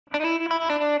Hello,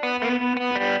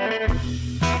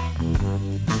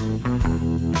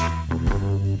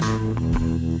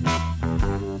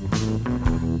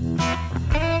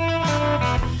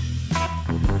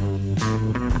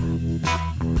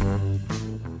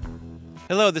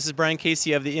 this is Brian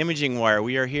Casey of the Imaging Wire.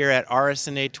 We are here at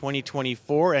RSNA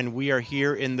 2024, and we are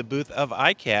here in the booth of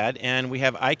iCAD, and we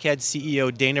have iCAD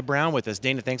CEO Dana Brown with us.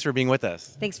 Dana, thanks for being with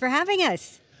us. Thanks for having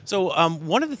us. So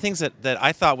one of the things that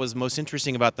I thought was most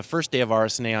interesting about the first day of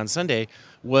RSNA on Sunday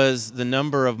was the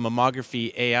number of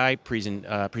Mammography AI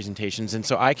presentations. And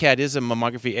so iCAD is a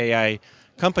Mammography AI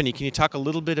company. Can you talk a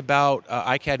little bit about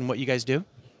iCAD and what you guys do?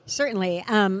 Certainly.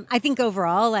 I think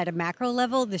overall, at a macro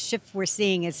level, the shift we're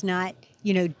seeing is not,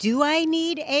 do I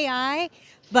need AI,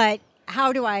 but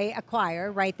how do I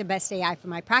acquire, right, the best AI for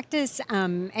my practice,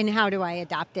 and how do I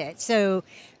adopt it? So,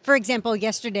 for example,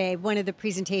 yesterday, one of the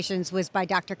presentations was by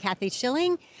Dr. Kathy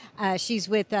Schilling. She's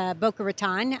with Boca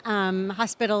Raton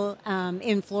Hospital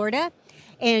in Florida,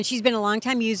 and she's been a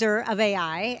longtime user of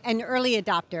AI, an early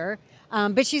adopter.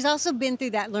 But she's also been through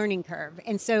that learning curve.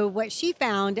 And so what she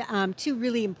found, two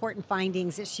really important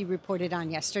findings that she reported on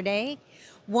yesterday.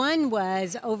 One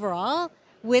was overall,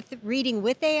 with reading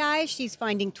with AI, she's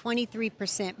finding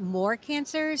 23% more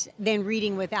cancers than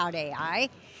reading without AI.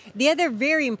 The other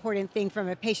very important thing from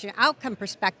a patient outcome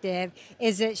perspective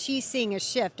is that she's seeing a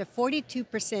shift, a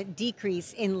 42%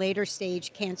 decrease in later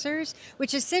stage cancers,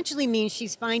 which essentially means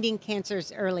she's finding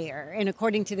cancers earlier. And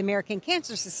according to the American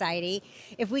Cancer Society,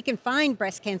 if we can find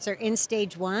breast cancer in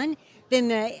stage 1, then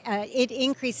it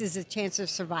increases the chance of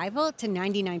survival to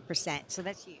 99%. So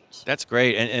that's huge. That's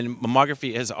great. And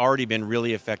mammography has already been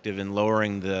really effective in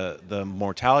lowering the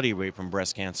mortality rate from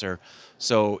breast cancer.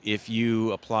 So if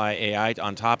you apply AI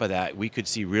on top of that, we could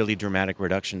see really dramatic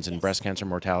reductions in breast cancer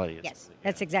mortality. Yes,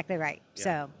 that's exactly right.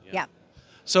 Yeah. Yeah.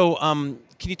 So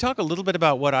can you talk a little bit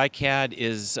about what iCAD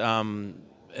is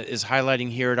highlighting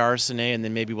here at RSNA, and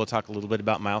then maybe we'll talk a little bit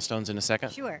about milestones in a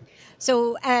second? Sure.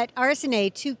 So at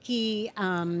RSNA, two key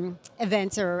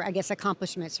events, or I guess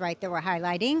accomplishments, right, that we're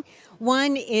highlighting.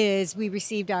 One is we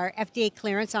received our FDA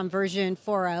clearance on version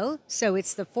 4.0. So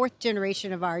it's the 4th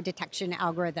generation of our detection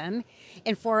algorithm.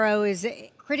 And 4.0 is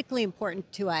critically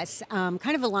important to us,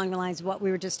 kind of along the lines of what we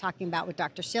were just talking about with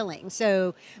Dr. Schilling.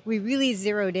 So we really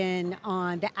zeroed in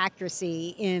on the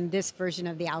accuracy in this version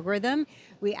of the algorithm.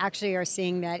 We actually are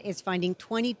seeing that it's finding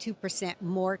 22%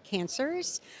 more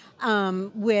cancers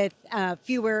with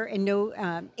fewer and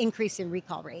no increase in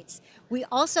recall rates. We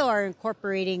also are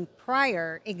incorporating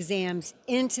prior exams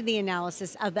into the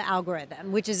analysis of the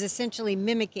algorithm, which is essentially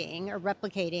mimicking or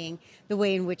replicating the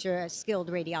way in which a skilled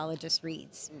radiologist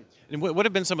reads. And what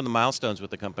have been some of the milestones with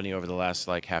the company over the last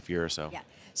half year or so? Yeah.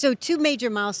 So two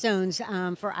major milestones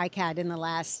for iCAD in the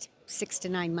last 6 to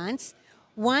 9 months.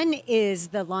 One is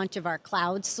the launch of our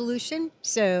cloud solution.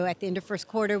 So at the end of first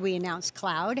quarter, we announced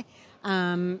cloud.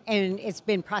 And it's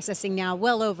been processing now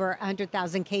well over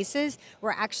 100,000 cases.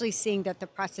 We're actually seeing that the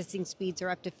processing speeds are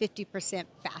up to 50%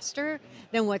 faster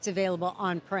than what's available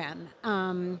on-prem,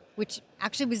 which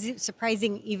actually was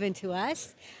surprising even to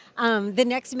us. The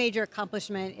next major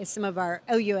accomplishment is some of our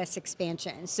OUS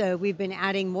expansion. So we've been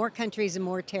adding more countries and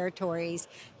more territories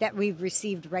that we've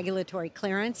received regulatory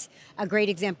clearance. A great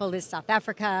example is South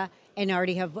Africa, and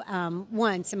already have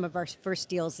won some of our first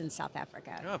deals in South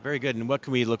Africa. Oh, very good. And what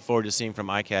can we look forward to seeing from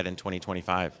iCAD in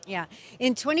 2025? Yeah.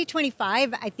 In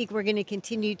 2025, I think we're going to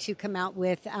continue to come out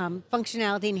with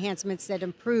functionality enhancements that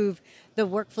improve the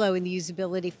workflow and the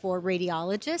usability for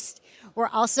radiologists. We're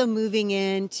also moving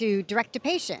into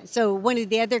direct-to-patient. So one of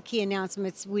the other key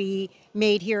announcements we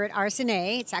made here at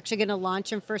RSNA, it's actually going to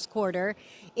launch in first quarter,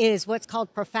 is what's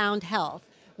called Profound Health,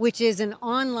 which is an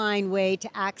online way to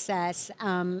access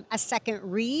a second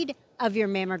read of your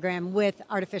mammogram with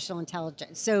artificial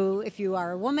intelligence. So if you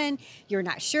are a woman, you're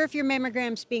not sure if your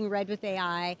mammogram's being read with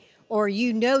AI, or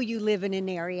you live in an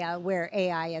area where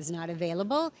AI is not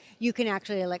available, you can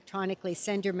actually electronically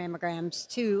send your mammograms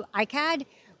to iCAD.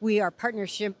 We are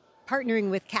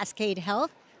partnering with Cascade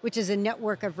Health, which is a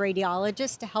network of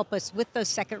radiologists to help us with those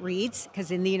second reads, because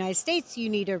in the United States, you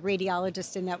need a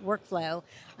radiologist in that workflow.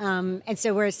 And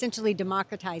so we're essentially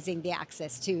democratizing the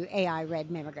access to AI-read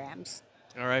mammograms.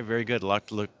 All right, very good. A lot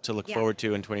to look forward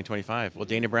to in 2025. Well,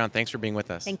 Dana Brown, thanks for being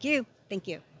with us. Thank you. Thank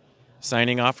you.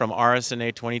 Signing off from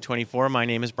RSNA 2024, my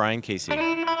name is Brian Casey.